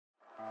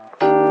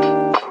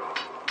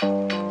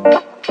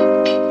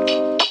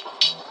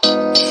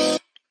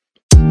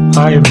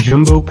I am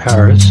Jimbo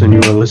Paris, and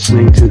you are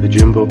listening to The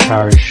Jimbo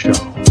Paris Show.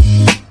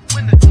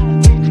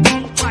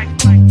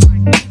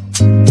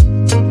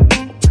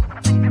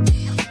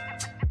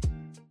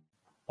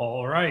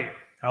 All right.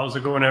 How's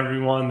it going,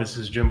 everyone? This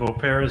is Jimbo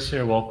Paris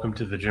here. Welcome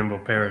to The Jimbo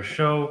Paris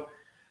Show.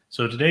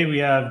 So today we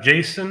have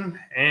Jason,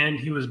 and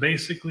he was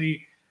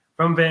basically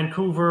from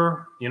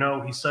Vancouver. You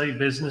know, he studied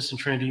business in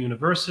Trinity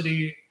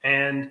University,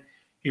 and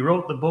he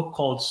wrote the book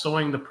called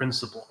Sowing the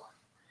Principle.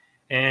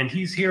 And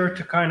he's here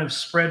to kind of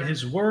spread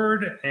his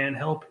word and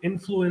help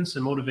influence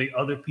and motivate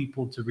other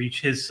people to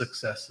reach his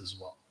success as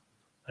well.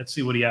 Let's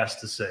see what he has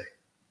to say.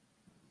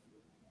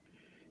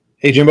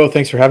 Hey, Jimbo,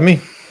 thanks for having me.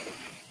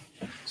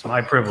 It's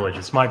my privilege.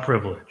 It's my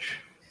privilege.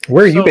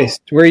 Where are you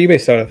based? Where are you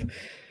based out of?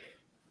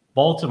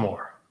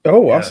 Baltimore.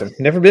 Oh, awesome. Yes.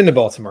 Never been to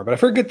Baltimore, but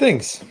I've heard good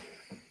things.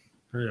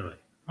 Really?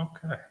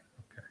 Okay.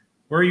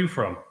 Where are you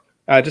from?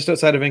 Just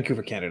outside of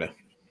Vancouver, Canada.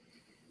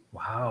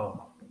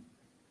 Wow.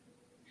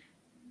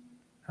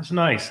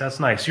 That's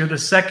nice. You're the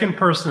second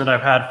person that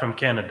I've had from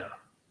Canada.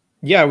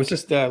 Yeah, I was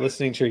just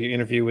listening to your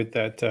interview with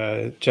that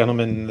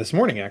gentleman this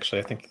morning, actually.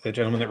 I think the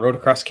gentleman that rode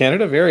across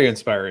Canada, very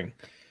inspiring.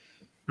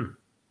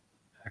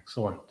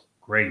 Excellent.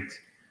 Great.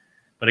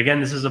 But again,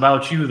 this is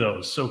about you,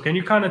 though. So can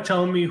you kind of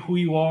tell me who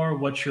you are,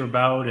 what you're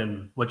about,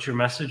 and what your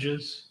message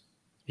is?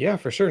 Yeah,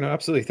 for sure. No,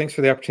 absolutely. Thanks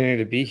for the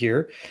opportunity to be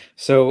here.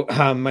 So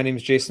my name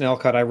is Jason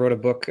Alcott. I wrote a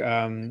book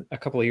a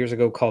couple of years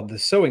ago called The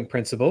Sowing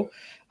Principle,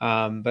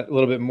 but a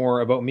little bit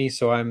more about me.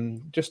 So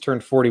I'm just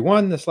turned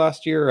 41 this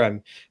last year.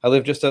 I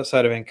live just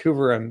outside of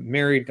Vancouver. I'm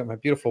married, got my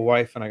beautiful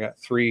wife, and I got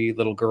 3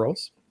 little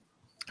girls.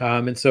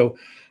 And so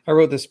I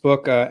wrote this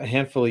book a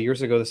handful of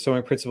years ago, The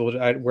Sowing Principle,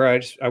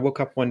 where I woke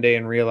up one day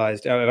and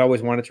realized I'd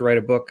always wanted to write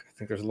a book. I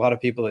think there's a lot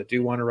of people that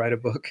do want to write a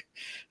book.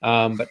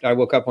 But I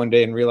woke up one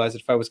day and realized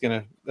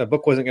that a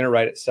book wasn't going to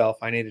write itself.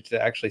 I needed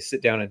to actually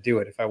sit down and do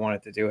it if I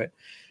wanted to do it.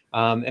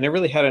 And I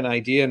really had an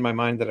idea in my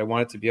mind that I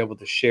wanted to be able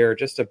to share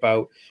just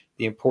about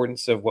the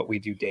importance of what we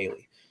do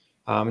daily.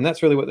 And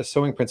that's really what the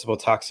Sowing Principle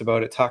talks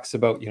about. It talks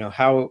about,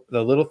 how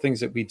the little things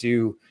that we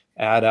do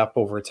add up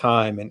over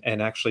time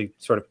and actually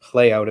sort of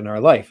play out in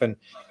our life. And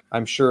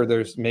I'm sure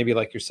there's maybe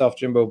like yourself,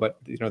 Jimbo, but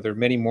there are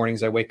many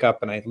mornings I wake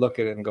up and I look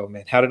at it and go,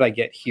 man, how did I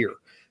get here?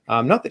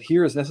 Not that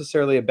here is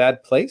necessarily a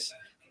bad place,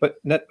 but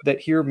not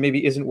that here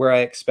maybe isn't where I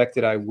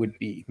expected I would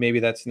be. Maybe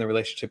that's in the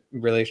relation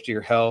to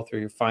your health or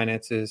your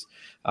finances,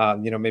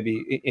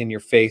 maybe in your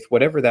faith,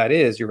 whatever that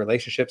is, your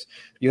relationships.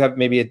 You have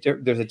maybe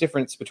there's a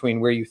difference between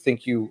where you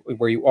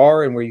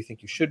are and where you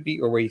think you should be,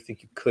 or where you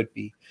think you could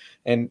be.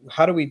 And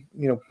how do we,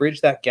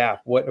 bridge that gap?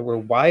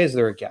 Why is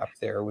there a gap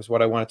there? Was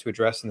what I wanted to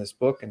address in this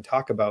book and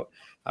talk about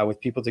with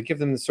people to give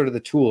them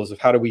the tools of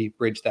how do we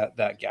bridge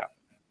that gap.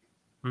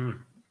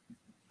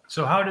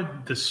 So how did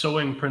the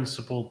sowing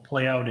principle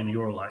play out in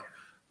your life?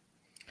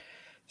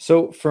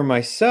 So for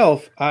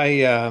myself,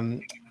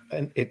 and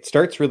it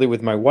starts really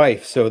with my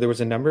wife. So there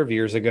was a number of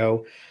years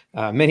ago,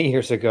 many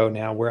years ago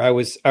now, where I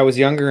was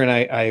younger, and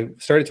I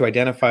started to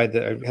identify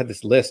that I had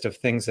this list of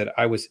things that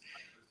I was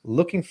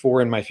looking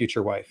for in my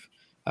future wife.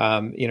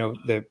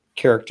 The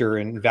character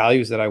and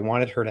values that I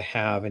wanted her to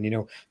have.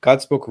 And,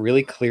 God spoke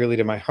really clearly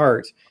to my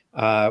heart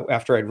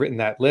after I'd written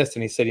that list.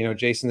 And he said,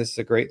 Jason, this is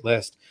a great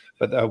list,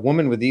 but a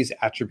woman with these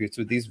attributes,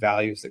 with these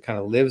values, that kind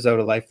of lives out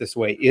a life this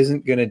way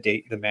isn't going to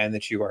date the man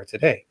that you are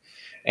today.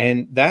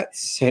 And that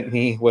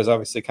was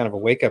obviously kind of a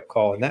wake-up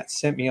call. And that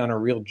sent me on a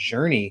real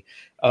journey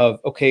of,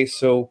 okay,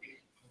 so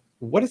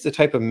what is the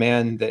type of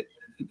man that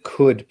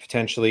could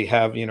potentially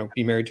have,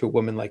 be married to a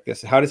woman like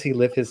this? How does he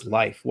live his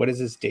life? What does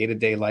his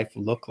day-to-day life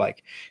look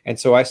like? And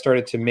so I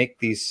started to make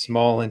these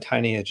small and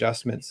tiny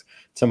adjustments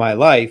to my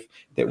life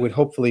that would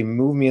hopefully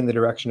move me in the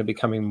direction of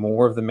becoming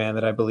more of the man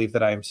that I believe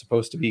that I am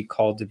supposed to be,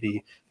 called to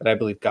be, that I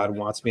believe God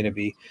wants me to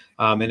be.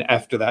 And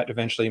after that,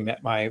 eventually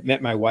met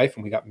my wife,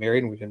 and we got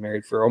married, and we've been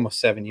married for almost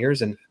 7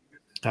 years. And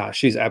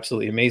she's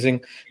absolutely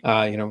amazing.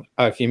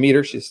 If you meet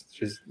her, she's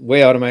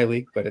way out of my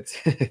league, but it's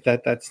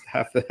that's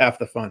half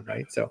the fun,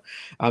 right? So,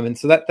 and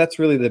so that's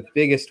really the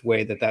biggest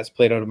way that's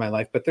played out in my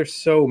life. But there's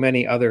so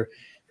many other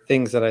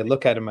things that I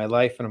look at in my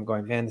life, and I'm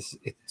going, man,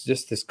 it's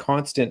just this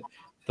constant.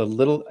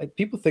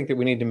 People think that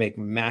we need to make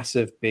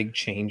massive, big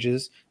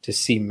changes to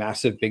see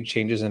massive, big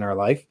changes in our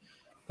life.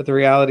 But the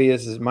reality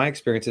is my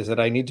experience is that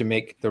I need to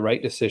make the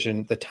right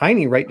decision, the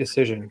tiny right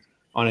decision,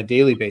 on a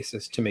daily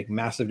basis to make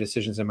massive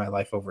decisions in my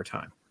life over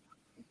time.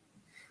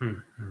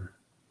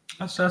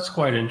 That's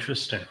quite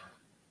interesting,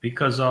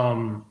 because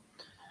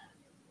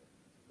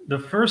the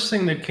first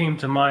thing that came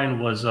to mind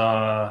was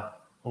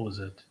what was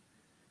it?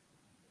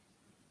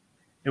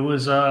 It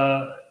was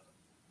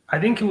I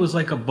think it was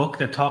like a book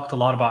that talked a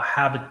lot about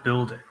habit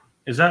building.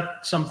 Is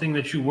that something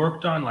that you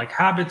worked on? Like,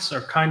 habits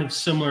are kind of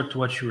similar to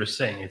what you were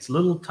saying. It's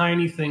little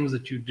tiny things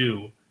that you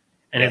do,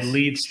 and It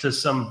leads to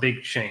some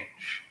big change.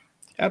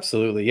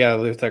 Absolutely. Yeah.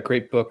 There's that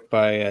great book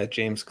by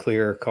James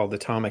Clear called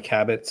Atomic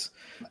Habits.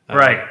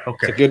 Right.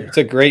 Okay. It's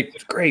a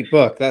great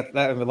book. That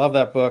I love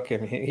that book.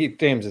 And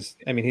James is,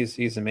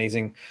 he's an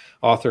amazing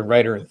author,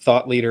 writer, and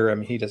thought leader.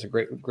 He does a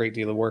great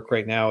deal of work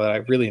right now that I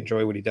really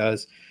enjoy what he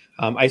does.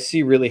 I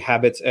see really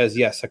habits as,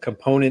 yes, a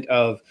component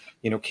of,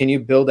 can you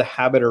build a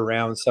habit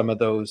around some of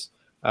those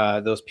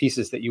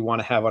pieces that you want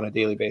to have on a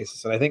daily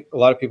basis. And I think a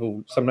lot of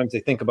people, sometimes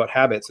they think about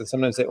habits and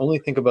sometimes they only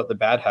think about the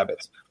bad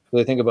habits. So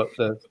they think about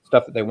the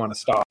stuff that they want to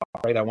stop,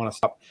 right? I want to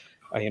stop,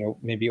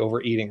 maybe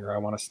overeating, or I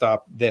want to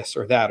stop this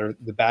or that, or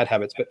the bad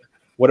habits. But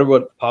what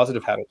about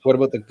positive habits? What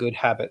about the good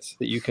habits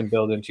that you can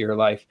build into your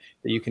life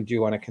that you can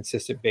do on a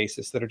consistent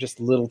basis, that are just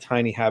little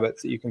tiny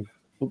habits that you can,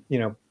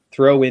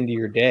 throw into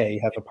your day,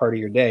 have a part of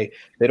your day,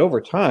 that over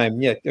time,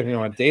 on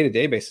a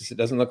day-to-day basis, it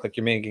doesn't look like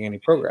you're making any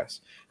progress.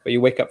 But you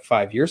wake up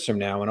 5 years from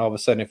now, and all of a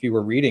sudden, if you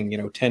were reading,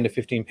 10 to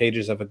 15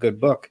 pages of a good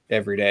book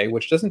every day,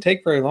 which doesn't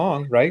take very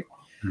long, right?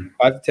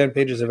 5 to 10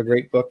 pages of a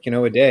great book,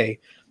 a day.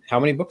 How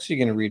many books are you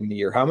going to read in a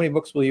year? How many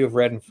books will you have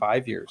read in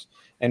 5 years?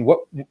 And what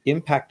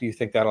impact do you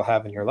think that'll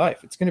have in your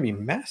life? It's going to be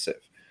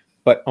massive.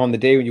 But on the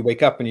day when you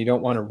wake up and you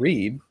don't want to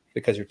read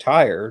because you're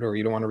tired, or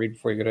you don't want to read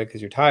before you go to bed because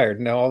you're tired,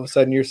 now all of a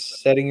sudden you're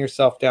setting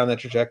yourself down that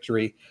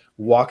trajectory,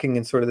 walking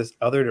in sort of this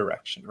other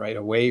direction, right?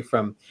 Away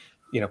from,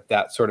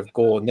 that sort of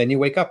goal. And then you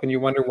wake up and you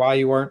wonder why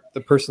you aren't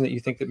the person that you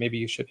think that maybe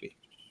you should be.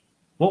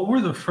 What were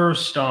the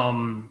first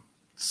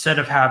set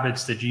of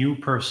habits that you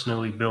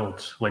personally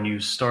built when you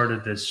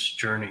started this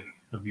journey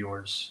of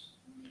yours?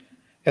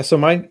 Yeah, so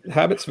my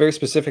habits very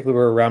specifically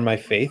were around my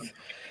faith.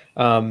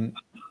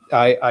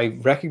 I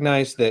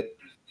recognized that,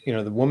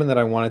 the woman that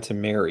I wanted to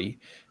marry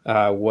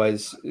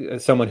was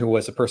someone who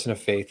was a person of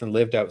faith and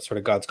lived out sort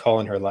of God's call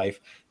in her life.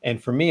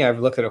 And for me, I've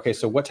looked at, okay,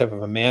 so what type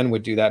of a man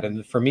would do that?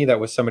 And for me, that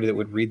was somebody that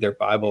would read their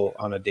Bible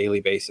on a daily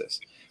basis.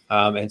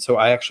 And so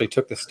I actually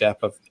took the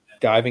step of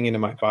diving into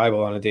my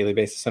Bible on a daily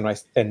basis.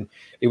 And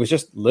it was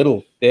just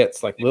little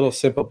bits, like little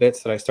simple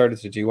bits that I started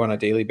to do on a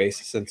daily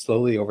basis. And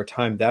slowly over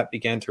time, that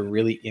began to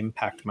really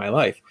impact my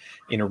life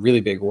in a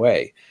really big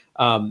way.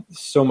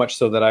 So much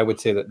so that I would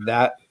say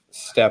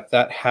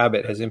that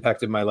habit has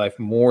impacted my life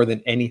more than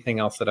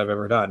anything else that I've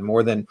ever done,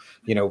 more than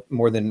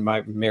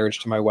my marriage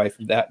to my wife,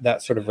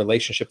 that sort of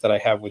relationship that I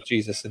have with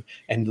Jesus,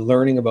 and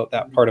learning about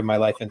that part of my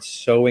life and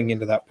sowing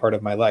into that part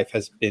of my life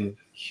has been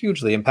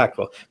hugely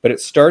impactful. But it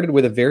started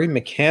with a very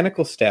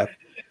mechanical step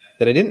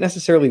that I didn't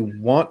necessarily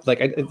want.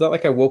 It's not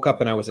like I woke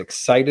up and I was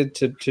excited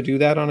to do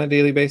that on a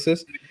daily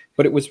basis,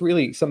 but it was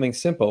really something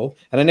simple.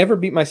 And I never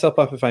beat myself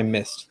up if I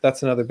missed.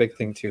 That's another big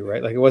thing too,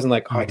 right? Like, it wasn't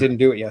like, oh, I didn't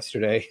do it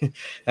yesterday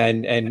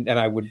and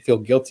I would feel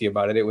guilty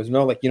about it. It was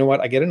more like, you know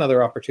what, I get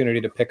another opportunity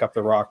to pick up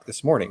the rock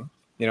this morning.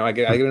 I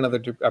get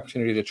another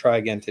opportunity to try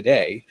again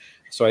today.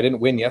 So I didn't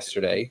win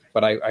yesterday,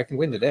 but I can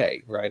win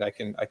today, right? I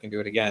can do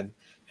it again.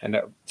 And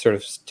sort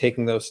of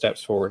taking those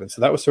steps forward. And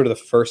so that was sort of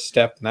the first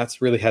step. And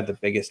that's really had the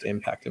biggest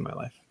impact in my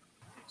life.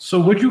 So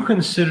would you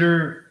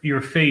consider your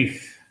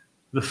faith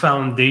the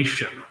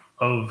foundation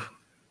of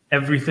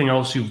everything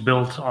else you've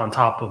built on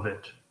top of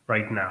it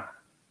right now?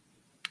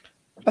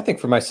 I think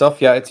for myself,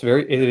 yeah, it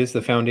is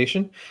the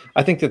foundation.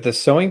 I think that the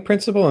sowing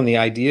principle and the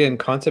idea and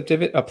concept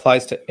of it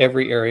applies to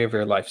every area of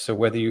your life. So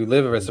whether you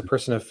live as a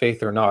person of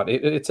faith or not,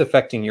 it's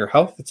affecting your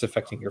health, it's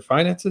affecting your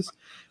finances,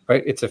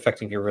 right? It's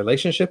affecting your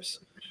relationships.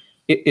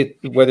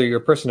 Whether you're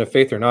a person of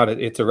faith or not,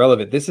 it's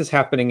irrelevant. This is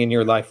happening in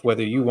your life,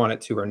 whether you want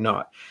it to or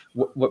not.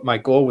 What my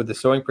goal with the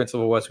sowing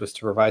principle was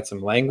to provide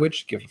some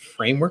language, give a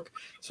framework,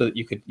 so that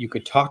you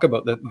could talk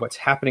about what's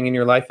happening in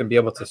your life and be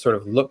able to sort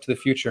of look to the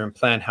future and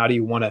plan, how do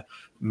you want to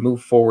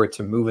move forward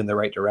to move in the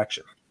right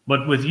direction.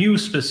 But with you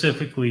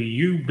specifically,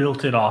 you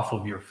built it off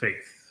of your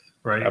faith,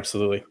 right?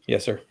 Absolutely.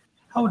 Yes, sir.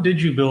 How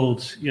did you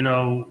build,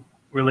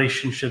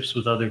 relationships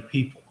with other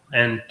people?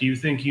 And do you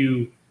think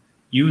you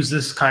use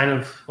this kind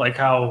of like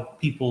how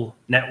people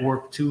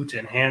network to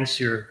enhance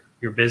your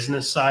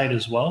business side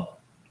as well?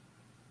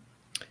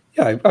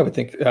 Yeah, I would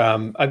think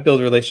I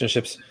build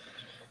relationships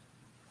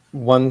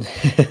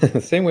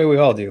the same way we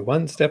all do,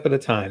 one step at a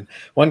time,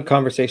 one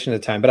conversation at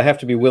a time. But I have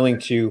to be willing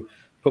to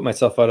put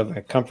myself out of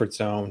my comfort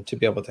zone to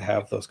be able to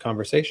have those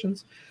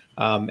conversations.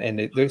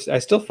 I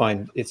still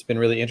find it's been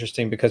really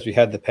interesting because we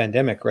had the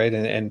pandemic, right?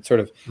 And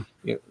sort of,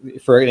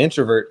 for an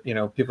introvert,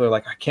 people are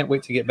like, I can't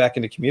wait to get back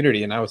into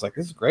community. And I was like,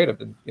 this is great. I've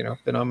been,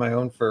 been on my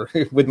own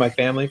with my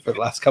family for the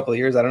last couple of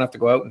years. I don't have to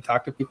go out and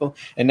talk to people.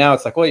 And now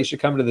it's like, well, you should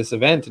come to this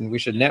event and we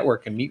should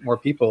network and meet more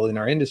people in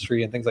our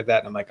industry and things like that.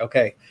 And I'm like,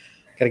 okay,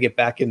 got to get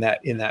back in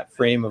that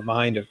frame of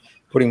mind of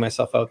putting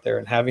myself out there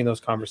and having those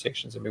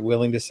conversations and be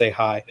willing to say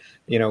hi.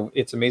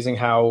 It's amazing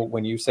how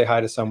when you say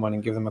hi to someone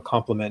and give them a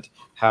compliment,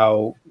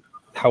 how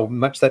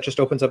much that just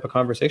opens up a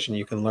conversation.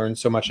 You can learn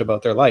so much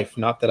about their life.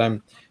 Not that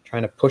I'm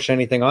trying to push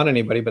anything on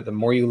anybody, but the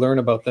more you learn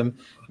about them,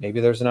 maybe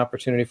there's an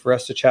opportunity for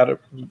us to chat,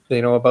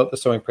 about the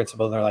sowing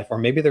principle in their life, or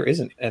maybe there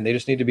isn't, and they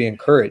just need to be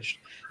encouraged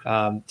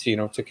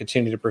to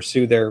continue to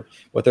pursue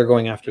what they're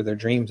going after, their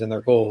dreams and their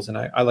goals. And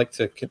I like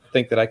to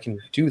think that I can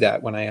do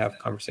that when I have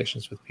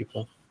conversations with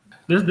people.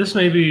 This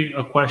may be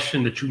a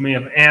question that you may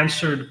have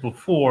answered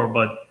before,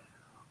 but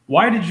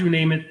why did you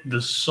name it the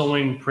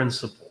sowing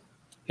principle?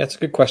 That's a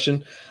good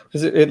question,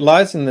 because it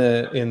lies in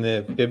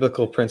the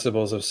biblical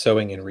principles of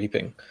sowing and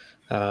reaping.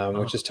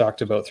 which is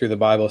talked about through the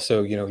Bible.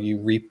 So, you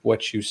reap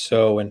what you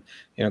sow. And,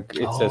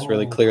 it says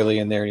really clearly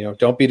in there,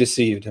 don't be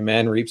deceived. A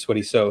man reaps what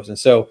he sows. And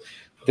so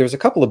there's a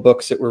couple of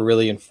books that were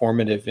really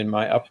informative in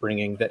my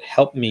upbringing that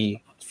helped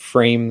me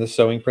frame the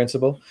sowing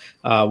principle.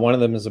 One of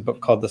them is a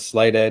book called The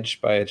Slight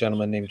Edge by a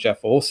gentleman named Jeff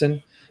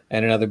Olson.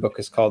 And another book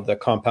is called The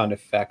Compound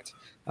Effect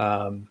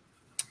by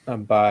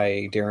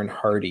Darren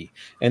Hardy.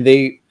 And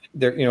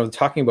they're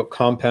talking about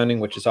compounding,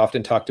 which is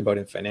often talked about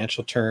in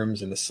financial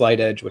terms, and the slight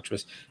edge, which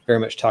was very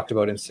much talked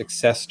about in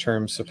success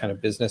terms, so kind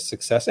of business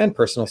success and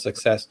personal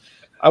success.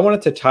 I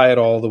wanted to tie it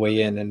all the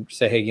way in and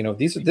say, hey,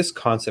 this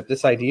concept,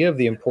 this idea of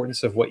the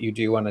importance of what you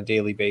do on a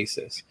daily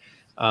basis,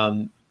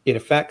 it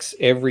affects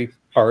every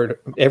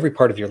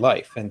part of your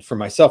life. And for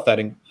myself, that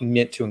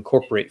meant to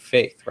incorporate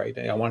faith, right?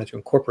 I wanted to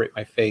incorporate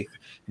my faith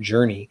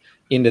journey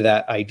into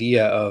that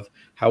idea of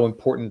how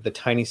important the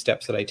tiny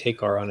steps that I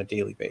take are on a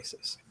daily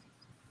basis.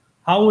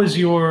 How was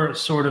your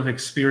sort of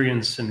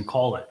experience in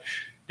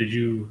college? Did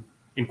you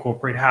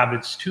incorporate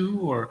habits too?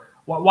 Or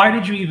why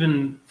did you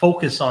even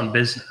focus on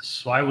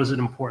business? Why was it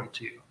important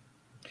to you?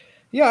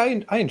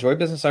 Yeah, I enjoy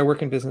business. I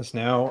work in business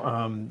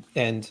now.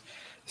 And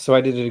so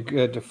I did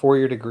a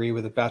 4-year degree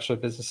with a Bachelor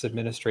of Business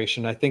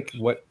Administration. I think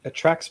what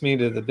attracts me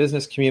to the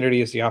business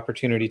community is the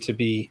opportunity to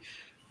be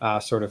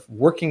sort of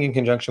working in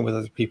conjunction with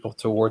other people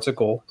towards a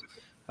goal.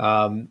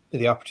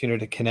 The opportunity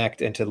to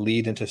connect and to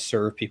lead and to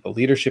serve people.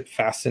 Leadership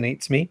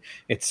fascinates me.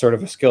 It's sort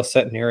of a skill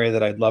set and area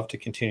that I'd love to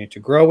continue to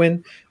grow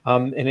in.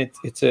 And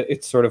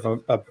it's sort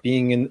of a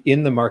being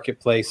in the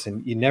marketplace,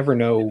 and you never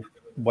know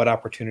what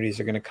opportunities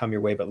are going to come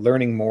your way, but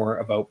learning more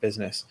about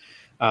business.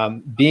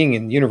 Being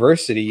in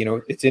university,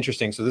 it's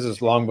interesting. So this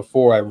is long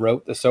before I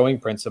wrote the Sowing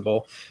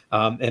Principle.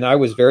 And I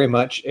was very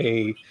much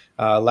a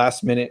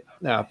last minute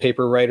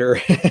paper writer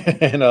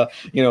and a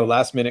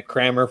last minute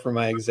crammer for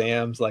my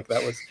exams. Like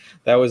that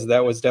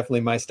was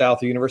definitely my style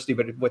through university.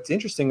 But what's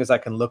interesting is I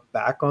can look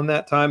back on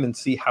that time and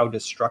see how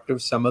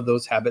destructive some of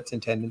those habits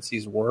and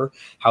tendencies were,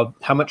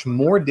 how much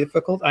more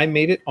difficult I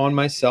made it on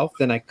myself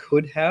than I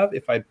could have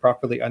if I'd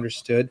properly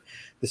understood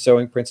the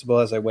Sowing Principle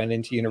as I went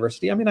into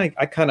university. I mean, I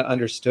kind of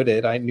understood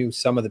it. I knew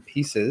some of the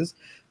pieces,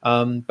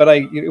 but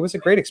it was a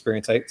great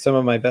experience. Some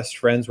of my best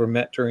friends were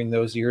met during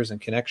those years, and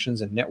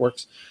connections and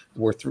networks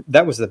were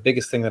that was the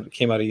biggest thing that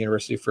came out of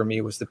university for me,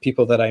 was the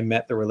people that I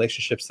met, the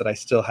relationships that I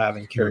still have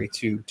and carry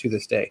to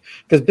this day,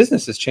 because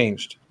business has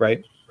changed,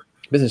 right?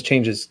 Business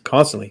changes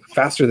constantly,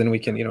 faster than we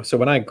can, so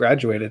when I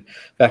graduated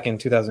back in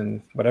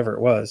 2000, whatever it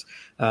was,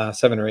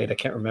 7 or 8, I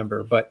can't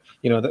remember, but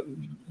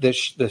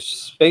the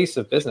space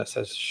of business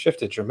has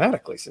shifted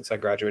dramatically since I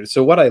graduated.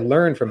 So what I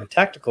learned from a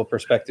tactical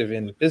perspective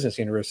in business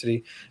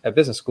university at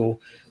business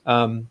school,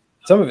 some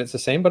of it's the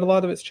same, but a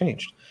lot of it's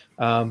changed.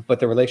 But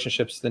the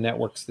relationships, the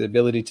networks, the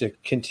ability to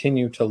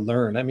continue to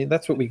learn. I mean,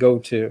 that's what we go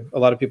to. A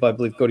lot of people, I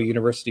believe, go to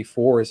university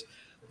for is,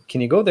 can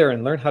you go there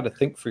and learn how to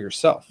think for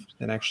yourself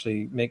and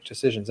actually make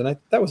decisions? And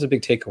that was a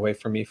big takeaway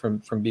for me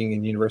from being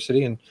in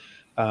university. And,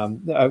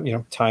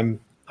 time,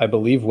 I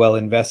believe, well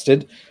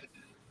invested.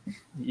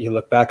 You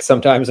look back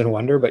sometimes and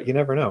wonder, but you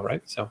never know,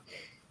 right? So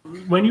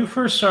when you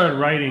first started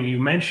writing, you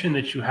mentioned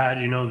that you had,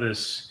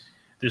 this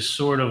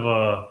sort of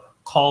a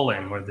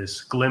calling or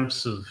this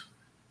glimpse of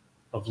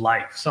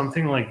life,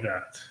 something like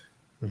that.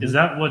 Mm-hmm. Is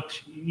that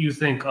what you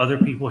think other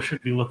people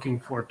should be looking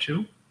for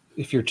too?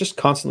 If you're just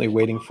constantly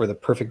waiting for the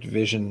perfect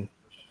vision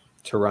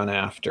to run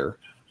after,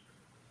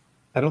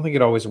 I don't think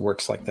it always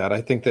works like that. I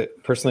think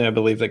that personally, I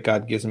believe that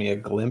God gives me a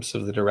glimpse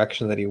of the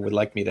direction that he would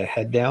like me to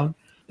head down.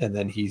 And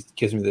then he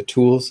gives me the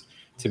tools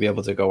to be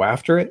able to go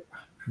after it,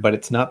 but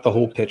it's not the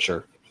whole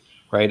picture,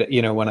 right?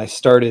 When I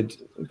started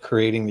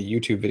creating the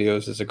YouTube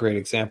videos is a great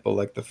example.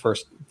 Like the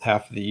first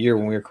half of the year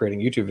when we were creating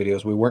YouTube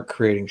videos, we weren't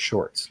creating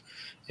shorts.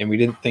 And we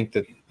didn't think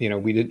that, I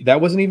don't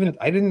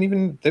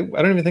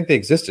even think they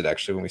existed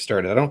actually when we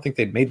started. I don't think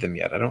they'd made them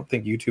yet. I don't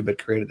think YouTube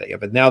had created that yet.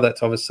 But now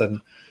that's all of a sudden,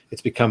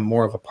 it's become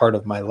more of a part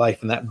of my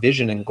life. And that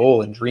vision and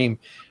goal and dream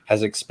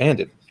has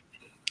expanded.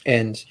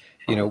 And,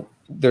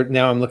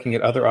 now I'm looking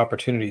at other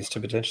opportunities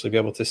to potentially be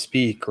able to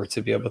speak or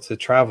to be able to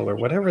travel or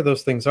whatever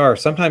those things are.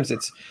 Sometimes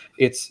it's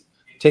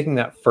taking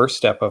that first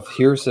step of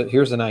here's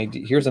an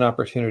idea, here's an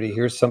opportunity,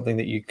 here's something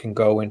that you can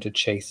go and to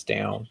chase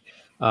down.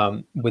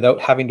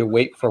 Without having to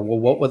wait for, well,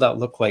 what would that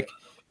look like?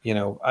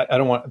 I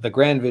don't want, the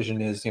grand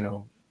vision is,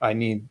 I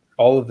need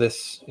all of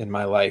this in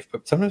my life,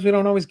 but sometimes we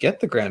don't always get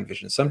the grand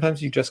vision. Sometimes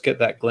you just get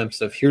that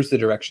glimpse of here's the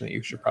direction that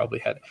you should probably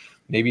head.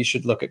 Maybe you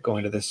should look at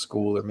going to this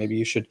school, or maybe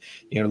you should,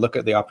 look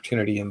at the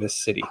opportunity in this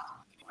city.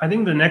 I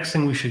think the next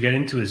thing we should get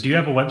into is, do you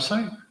have a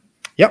website?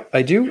 Yep,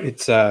 I do.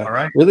 It's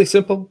really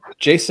simple.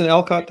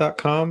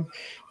 jasonalcott.com.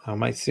 I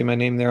might see my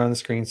name there on the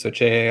screen. So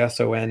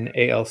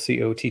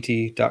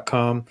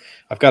JASONALCOTT.com.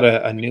 I've got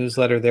a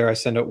newsletter there I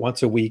send out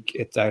once a week.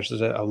 It's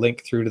actually a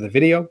link through to the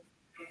video.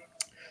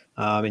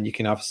 And you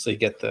can obviously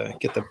get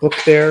the book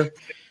there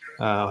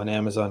on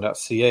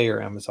Amazon.ca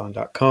or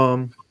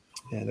Amazon.com.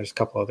 And there's a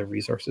couple other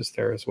resources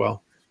there as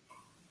well.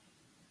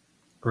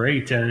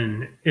 Great.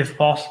 And if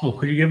possible,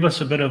 could you give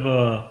us a bit of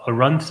a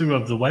run through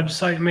of the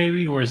website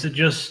maybe, or is it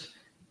just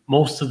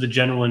most of the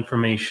general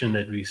information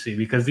that we see,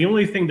 because the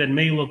only thing that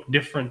may look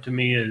different to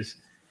me is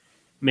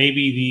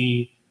maybe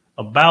the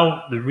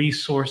about, the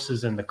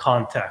resources, and the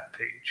contact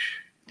page.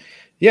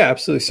 Yeah,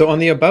 absolutely. So on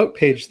the about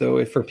page, though,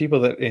 if for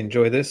people that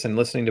enjoy this and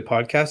listening to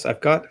podcasts,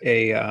 I've got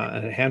a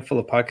handful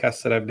of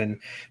podcasts that I've been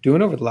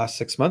doing over the last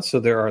 6 months.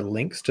 So there are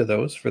links to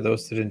those for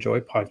those that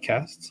enjoy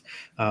podcasts.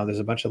 There's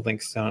a bunch of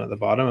links down at the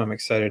bottom. I'm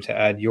excited to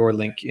add your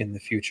link in the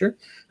future.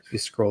 If you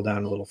scroll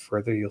down a little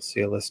further, you'll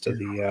see a list of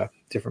the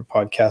different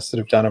podcasts that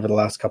I've done over the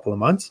last couple of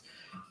months.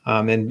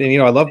 And you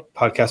know, I love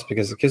podcasts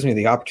because it gives me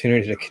the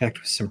opportunity to connect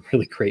with some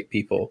really great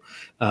people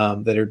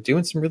that are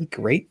doing some really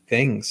great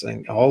things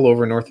and all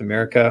over North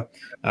America,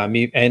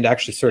 and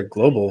actually sort of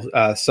global.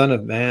 The Son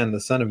of Man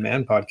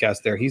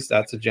podcast there.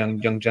 That's a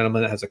young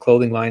gentleman that has a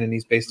clothing line and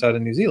he's based out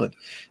in New Zealand.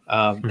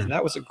 And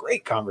that was a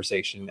great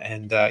conversation.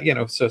 And you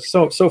know,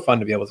 so fun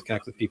to be able to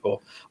connect with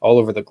people all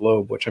over the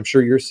globe, which I'm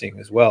sure you're seeing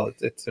as well.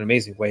 It's an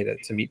amazing way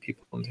to meet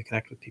people and to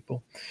connect with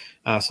people.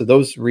 So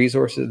those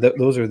resources,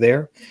 those are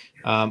there.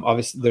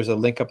 Obviously, there's a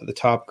link up at the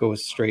top,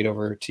 goes straight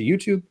over to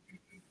YouTube.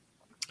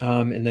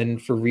 And then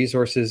for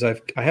resources, I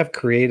have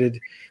created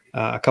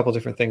a couple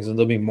different things, and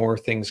there'll be more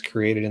things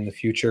created in the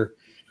future.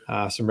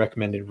 Some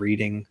recommended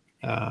reading,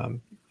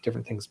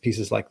 different things,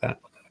 pieces like that.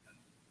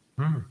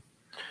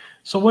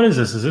 So what is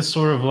this? Is this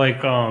sort of like,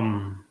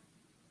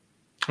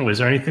 is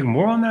there anything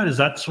more on that? Is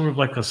that sort of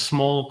like a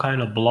small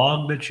kind of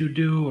blog that you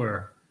do,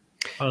 or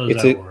how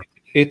does that work?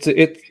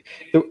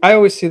 I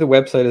always see the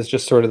website as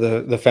just sort of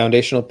the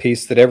foundational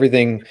piece that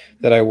everything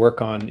that I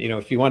work on, you know,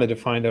 if you wanted to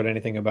find out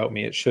anything about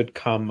me, you should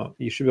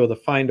be able to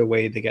find a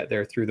way to get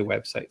there through the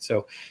website.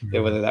 So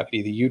whether that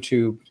be the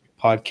YouTube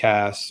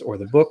podcasts or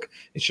the book,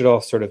 it should all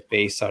sort of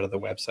base out of the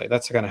website.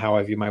 That's kind of how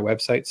I view my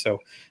website. So,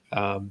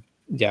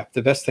 yeah,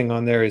 the best thing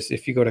on there is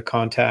if you go to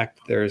contact,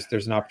 there's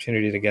an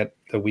opportunity to get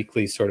the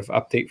weekly sort of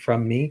update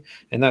from me.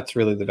 And that's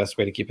really the best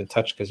way to keep in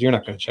touch, because you're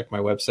not going to check my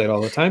website all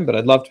the time, but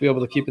I'd love to be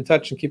able to keep in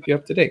touch and keep you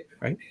up to date.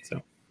 Right.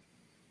 So.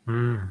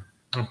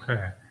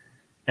 Okay.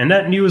 And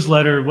that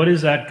newsletter, what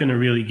is that going to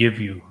really give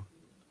you?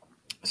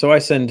 So I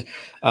send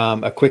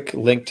a quick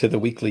link to the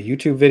weekly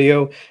YouTube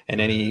video and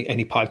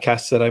any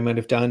podcasts that I might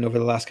have done over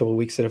the last couple of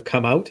weeks that have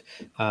come out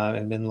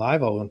and been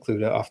live. I'll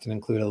often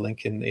include a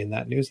link in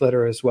that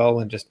newsletter as well,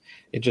 and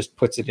it just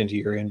puts it into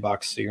your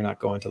inbox, so you're not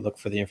going to look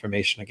for the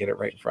information to get it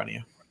right in front of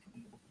you.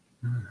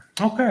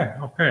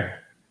 Okay.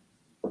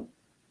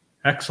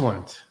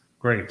 Excellent.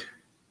 Great.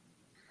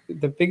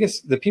 The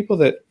people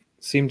that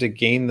seem to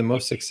gain the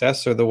most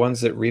success are the ones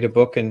that read a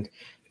book and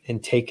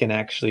take and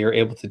actually are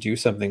able to do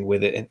something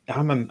with it. And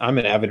I'm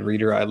an avid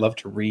reader. I love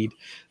to read,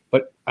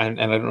 but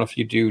and I don't know if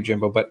you do,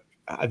 Jimbo, but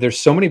there's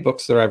so many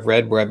books that I've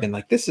read where I've been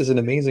like, this is an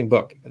amazing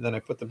book. And then I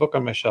put the book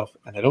on my shelf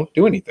and I don't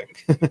do anything.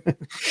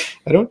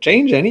 I don't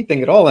change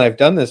anything at all. And I've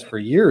done this for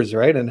years,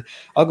 right? And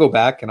I'll go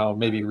back and I'll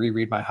maybe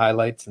reread my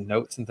highlights and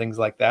notes and things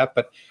like that.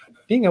 But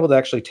being able to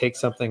actually take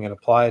something and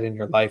apply it in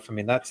your life, I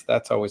mean, that's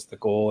always the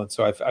goal. And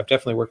so I've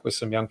definitely worked with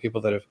some young people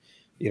that have,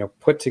 you know,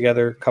 put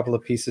together a couple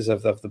of pieces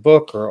of the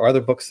book or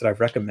other books that I've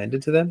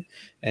recommended to them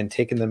and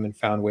taken them and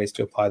found ways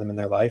to apply them in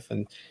their life.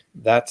 And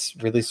that's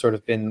really sort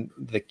of been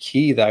the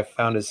key that I've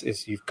found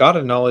is you've got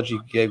a knowledge,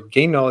 you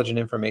gain knowledge and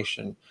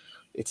information.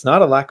 It's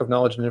not a lack of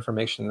knowledge and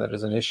information that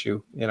is an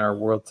issue in our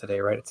world today,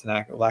 right? It's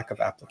a lack of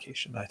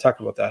application. I talk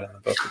about that in the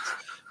book. It's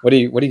what are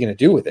you going to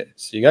do with it?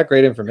 So you got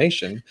great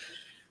information.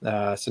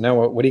 So now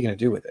what are you going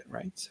to do with it?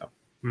 Right. So,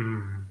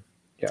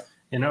 yeah.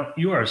 You know,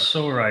 you are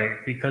so right,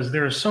 because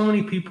there are so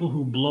many people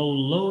who blow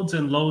loads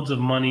and loads of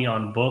money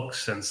on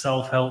books and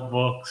self-help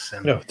books.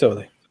 And no,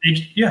 totally.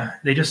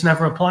 They just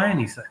never apply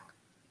anything.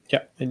 Yeah.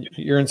 And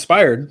you're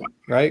inspired,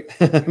 right?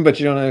 But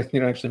you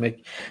don't actually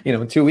make, you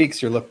know, in 2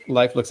 weeks, your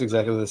life looks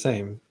exactly the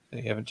same.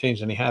 You haven't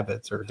changed any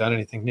habits or done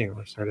anything new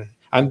or sort of,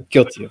 I'm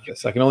guilty of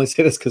this. I can only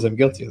say this because I'm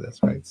guilty of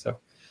this. Right. So,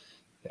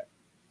 yeah.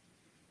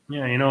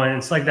 Yeah. You know, and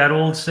it's like that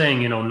old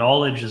saying, you know,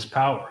 knowledge is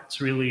power. It's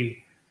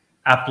really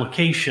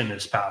application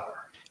is power.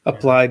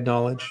 Applied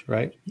knowledge,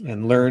 right?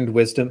 And learned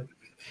wisdom.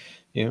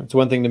 You know, it's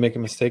one thing to make a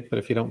mistake, but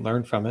if you don't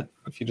learn from it,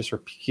 if you just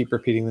keep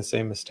repeating the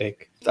same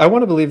mistake, I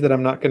want to believe that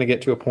I'm not going to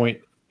get to a point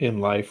in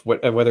life,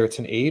 whether it's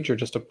an age or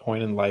just a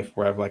point in life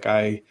where I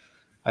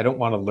don't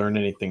want to learn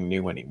anything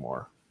new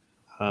anymore.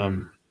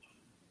 I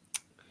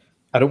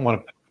don't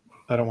want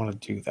to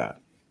do that,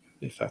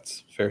 if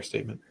that's a fair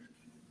statement.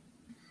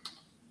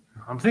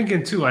 I'm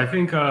thinking too. I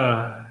think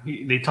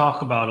they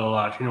talk about a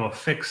lot, you know, a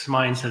fixed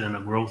mindset and a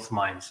growth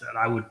mindset.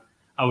 I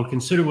would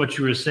consider what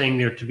you were saying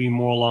there to be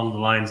more along the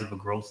lines of a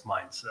growth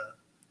mindset.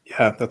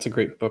 Yeah, that's a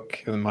great book,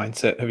 The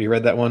Mindset. Have you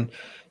read that one?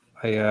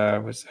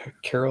 Was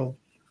Carol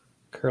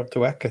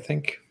Dweck, I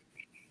think.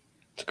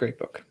 It's a great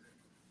book.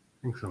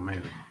 I think so,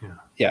 maybe. Yeah.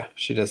 Yeah,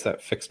 she does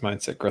that fixed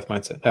mindset, growth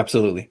mindset.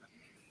 Absolutely.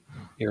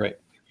 You're right.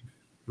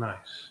 Nice.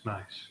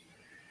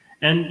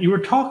 And you were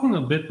talking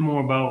a bit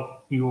more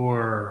about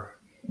your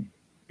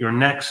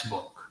next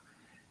book.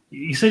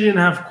 You said you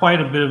didn't have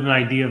quite a bit of an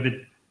idea of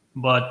it,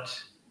 but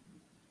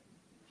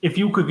if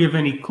you could give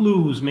any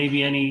clues,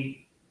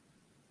 maybe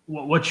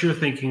what you're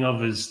thinking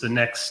of as the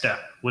next step?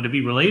 Would it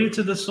be related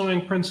to the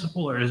sowing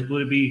principle, or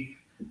would it be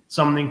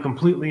something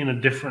completely in a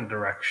different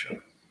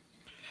direction?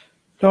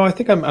 No, I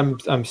think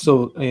I'm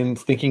still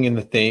thinking in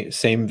the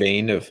same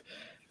vein of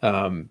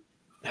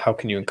how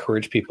can you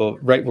encourage people.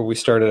 Right where we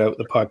started out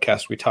the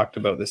podcast, we talked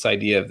about this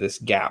idea of this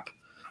gap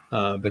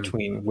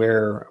between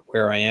where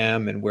I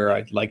am and where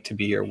I'd like to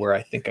be, or where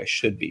I think I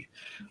should be.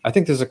 I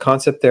think there's a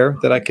concept there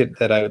that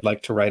I would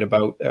like to write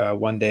about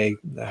one day.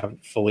 I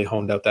haven't fully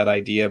honed out that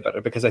idea,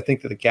 but because I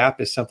think that the gap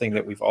is something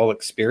that we've all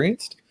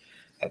experienced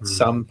at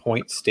some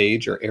point,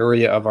 stage, or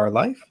area of our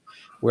life,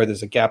 where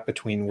there's a gap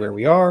between where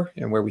we are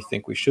and where we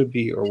think we should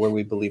be, or where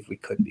we believe we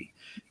could be.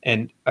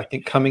 And I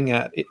think coming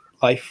at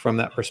life from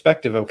that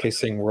perspective, okay,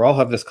 saying we all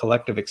have this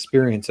collective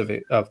experience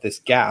of this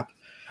gap.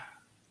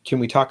 Can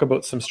we talk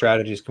about some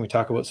strategies? Can we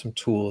talk about some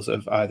tools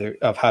of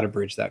how to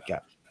bridge that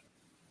gap?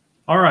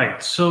 All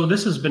right. So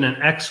this has been an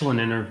excellent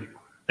interview.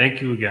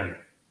 Thank you again.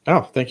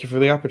 Oh, thank you for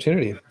the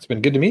opportunity. It's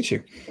been good to meet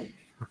you.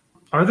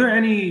 Are there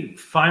any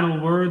final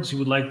words you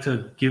would like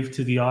to give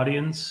to the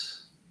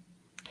audience?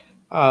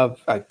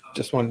 I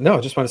just want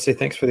to say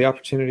thanks for the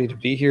opportunity to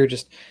be here.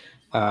 Just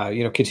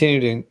continue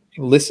to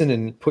listen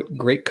and put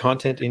great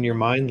content in your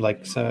mind,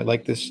 like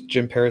this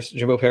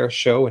Jimbo Paris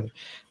show, and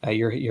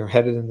you're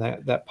headed in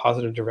that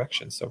positive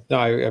direction. So no,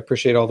 I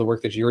appreciate all the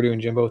work that you're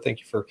doing, Jimbo. Thank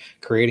you for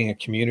creating a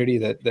community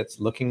that's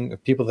looking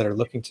at people that are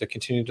looking to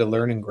continue to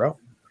learn and grow.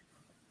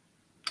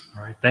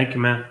 All right, thank you,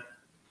 man.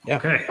 Yeah.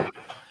 Okay.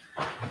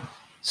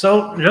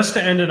 So just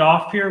to end it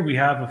off here, we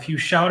have a few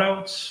shout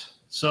outs.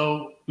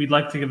 So we'd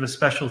like to give a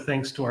special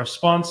thanks to our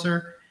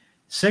sponsor,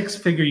 Six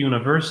Figure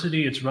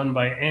University. It's run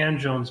by Ann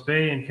Jones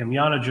Bay and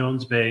Kemiana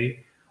Jones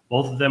Bay.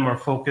 Both of them are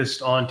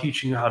focused on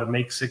teaching you how to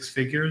make six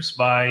figures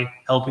by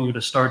helping you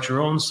to start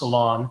your own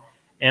salon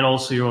and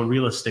also your own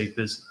real estate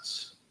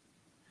business.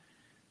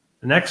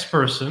 The next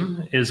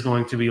person is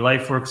going to be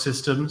LifeWork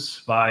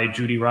Systems by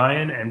Judy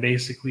Ryan. And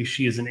basically,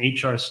 she is an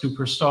HR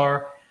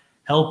superstar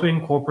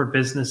helping corporate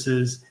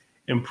businesses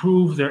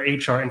improve their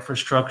HR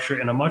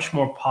infrastructure in a much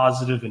more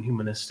positive and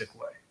humanistic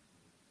way.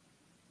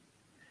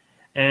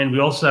 And we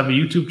also have a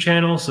YouTube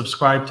channel.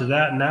 Subscribe to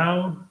that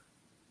now.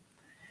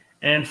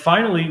 And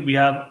finally, we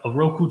have a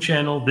Roku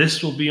channel.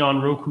 This will be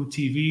on Roku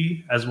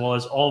TV, as well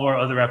as all of our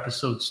other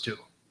episodes too.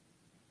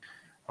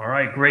 All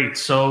right, great.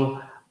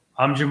 So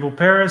I'm Jimbo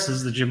Paris. This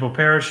is the Jimbo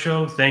Paris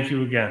Show. Thank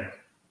you again.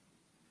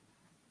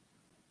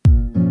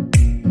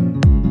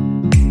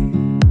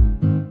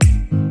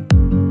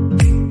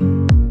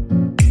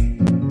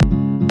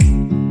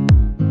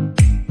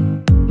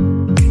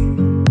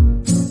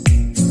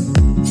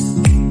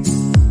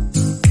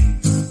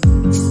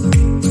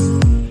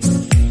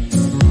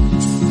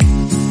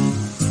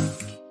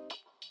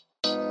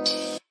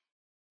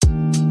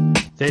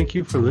 Thank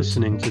you for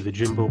listening to the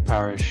Jimbo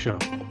Paris Show.